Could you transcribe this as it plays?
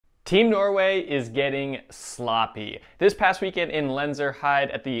Team Norway is getting sloppy. This past weekend in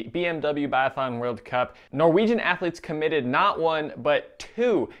Lenzerheide at the BMW Biathlon World Cup, Norwegian athletes committed not one, but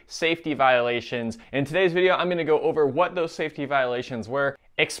two safety violations. In today's video, I'm going to go over what those safety violations were,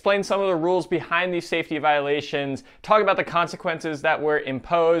 explain some of the rules behind these safety violations, talk about the consequences that were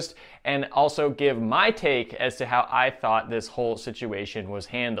imposed, and also give my take as to how I thought this whole situation was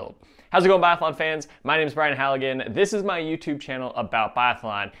handled. How's it going, biathlon fans? My name is Brian Halligan. This is my YouTube channel about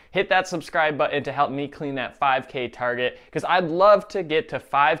biathlon. Hit that subscribe button to help me clean that 5K target, because I'd love to get to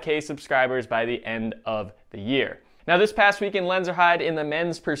 5K subscribers by the end of the year. Now, this past week in Lenzerheide in the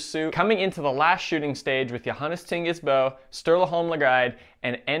men's pursuit, coming into the last shooting stage with Johannes Tingesbo, Sturla Holm Lægreid,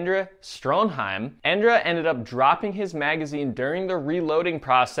 and Endre Stroemsheim, Endre ended up dropping his magazine during the reloading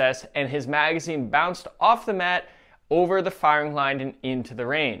process, and his magazine bounced off the mat over the firing line and into the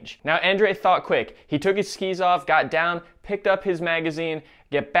range. Now, Endre thought quick. He took his skis off, got down, picked up his magazine,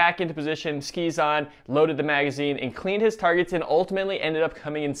 get back into position, skis on, loaded the magazine, and cleaned his targets, and ultimately ended up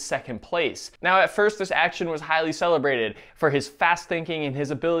coming in second place. Now, at first, this action was highly celebrated for his fast thinking and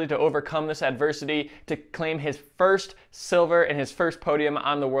his ability to overcome this adversity to claim his first silver and his first podium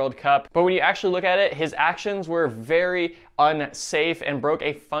on the World Cup. But when you actually look at it, his actions were very unsafe and broke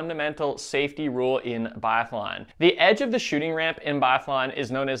a fundamental safety rule in biathlon. The edge of the shooting ramp in biathlon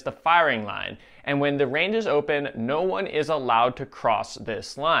is known as the firing line, and when the range is open, no one is allowed to cross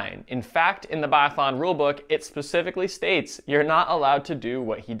this line. In fact, in the biathlon rulebook, it specifically states you're not allowed to do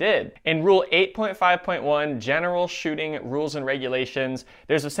what he did. In Rule 8.5.1, General Shooting Rules and Regulations,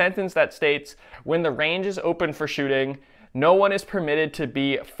 there's a sentence that states, when the range is open for shooting, no one is permitted to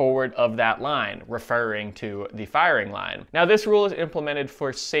be forward of that line, referring to the firing line. Now, this rule is implemented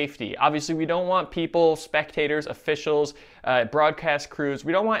for safety. Obviously, we don't want people, spectators, officials, broadcast crews,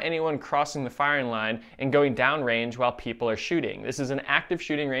 we don't want anyone crossing the firing line and going downrange while people are shooting. This is an active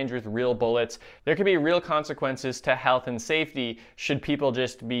shooting range with real bullets. There could be real consequences to health and safety should people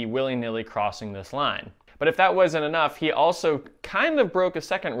just be willy-nilly crossing this line. But if that wasn't enough, he also kind of broke a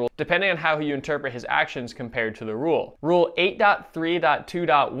second rule, depending on how you interpret his actions compared to the rule. Rule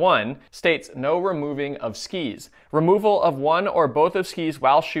 8.3.2.1 states no removing of skis. Removal of one or both of skis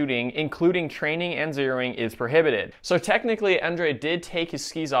while shooting, including training and zeroing, is prohibited. So technically, Endre did take his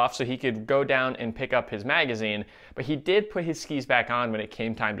skis off so he could go down and pick up his magazine, but he did put his skis back on when it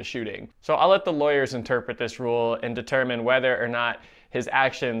came time to shooting. So I'll let the lawyers interpret this rule and determine whether or not his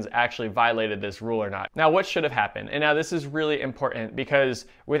actions actually violated this rule or not. Now, what should have happened? And now this is really important, because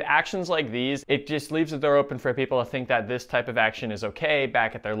with actions like these, it just leaves the door open for people to think that this type of action is okay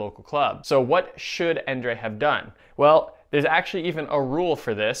back at their local club. So what should Endre have done? Well, there's actually even a rule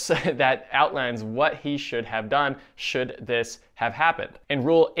for this that outlines what he should have done should this have happened. In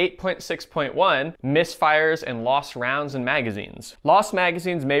Rule 8.6.1, misfires and lost rounds in magazines. Lost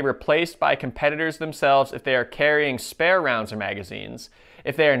magazines may be replaced by competitors themselves if they are carrying spare rounds or magazines.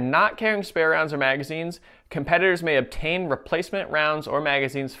 If they are not carrying spare rounds or magazines, competitors may obtain replacement rounds or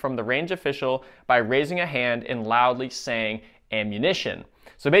magazines from the range official by raising a hand and loudly saying ammunition.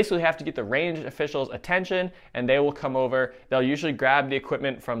 So basically you have to get the range official's attention, and they will come over. They'll usually grab the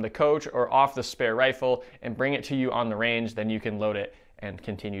equipment from the coach or off the spare rifle and bring it to you on the range. Then you can load it and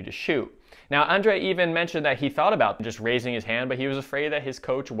continue to shoot. Now, Endre even mentioned that he thought about just raising his hand, but he was afraid that his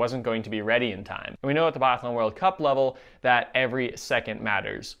coach wasn't going to be ready in time. And we know at the Biathlon World Cup level that every second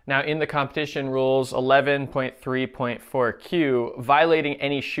matters. Now, in the competition rules 11.3.4Q, violating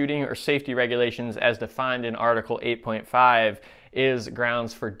any shooting or safety regulations as defined in Article 8.5 is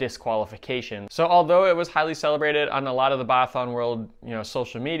grounds for disqualification. So although it was highly celebrated on a lot of the biathlon world,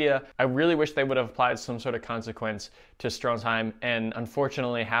 social media, I really wish they would have applied some sort of consequence to Stroemsheim and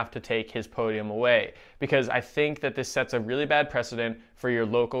unfortunately have to take his podium away, because I think that this sets a really bad precedent for your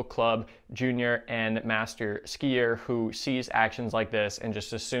local club, junior and master skier who sees actions like this and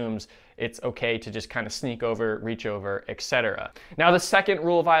just assumes it's okay to just kind of sneak over, reach over, etc. Now, the second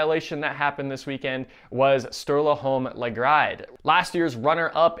rule violation that happened this weekend was Sturla Holm Lægreid. Last year's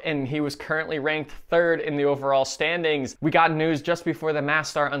runner-up, and he was currently ranked third in the overall standings. We got news just before the mass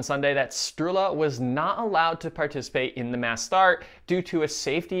start on Sunday that Sturla was not allowed to participate in the mass start due to a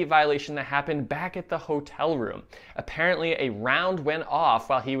safety violation that happened back at the hotel room. Apparently, a round went off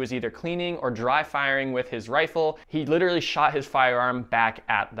while he was either cleaning or dry firing with his rifle. He literally shot his firearm back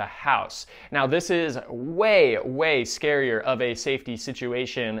at the house. Now, this is way, way scarier of a safety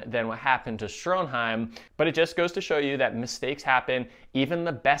situation than what happened to Stroemsheim, but it just goes to show you that mistakes happen. Even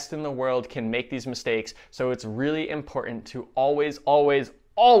the best in the world can make these mistakes, so it's really important to always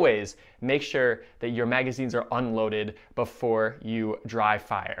make sure that your magazines are unloaded before you dry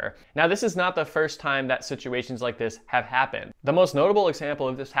fire. Now, this is not the first time that situations like this have happened. The most notable example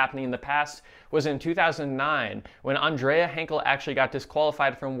of this happening in the past was in 2009, when Andrea Henkel actually got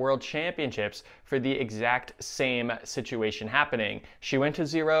disqualified from World Championships for the exact same situation happening. She went to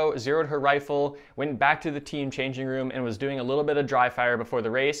zeroed her rifle, went back to the team changing room, and was doing a little bit of dry fire before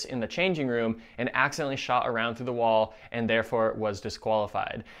the race in the changing room, and accidentally shot around through the wall and therefore was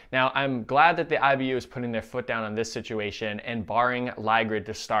disqualified. Now, I'm glad that the IBU is putting their foot down on this situation and barring Lægreid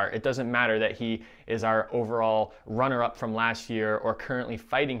to start. It doesn't matter that he is our overall runner-up from last year or currently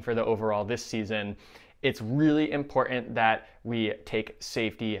fighting for the overall this season. It's really important that we take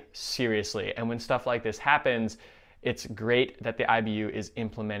safety seriously. And when stuff like this happens, it's great that the IBU is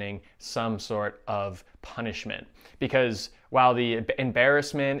implementing some sort of punishment, because while the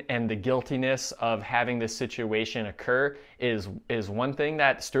embarrassment and the guiltiness of having this situation occur is one thing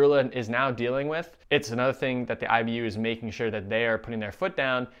that Sturla is now dealing with, it's another thing that the IBU is making sure that they are putting their foot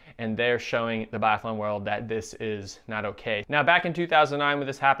down and they're showing the biathlon world that this is not okay. Now, back in 2009 when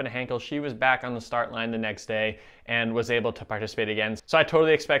this happened to Henkel, she was back on the start line the next day and was able to participate again. So I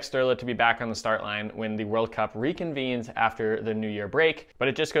totally expect Sturla to be back on the start line when the World Cup reconvenes after the New Year break. But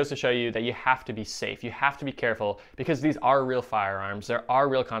it just goes to show you that you have to be safe. You have to be careful, because these are real firearms. There are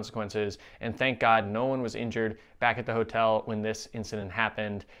real consequences. And thank God no one was injured back at the hotel when this incident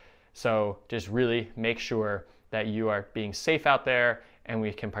happened. So just really make sure that you are being safe out there and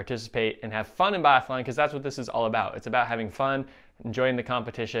we can participate and have fun in biathlon, because that's what this is all about. It's about having fun, enjoying the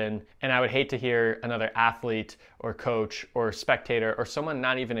competition. And I would hate to hear another athlete or coach or spectator or someone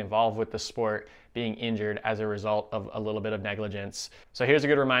not even involved with the sport being injured as a result of a little bit of negligence. So here's a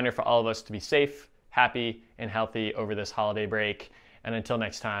good reminder for all of us to be safe, happy, and healthy over this holiday break. And until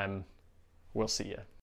next time, we'll see you.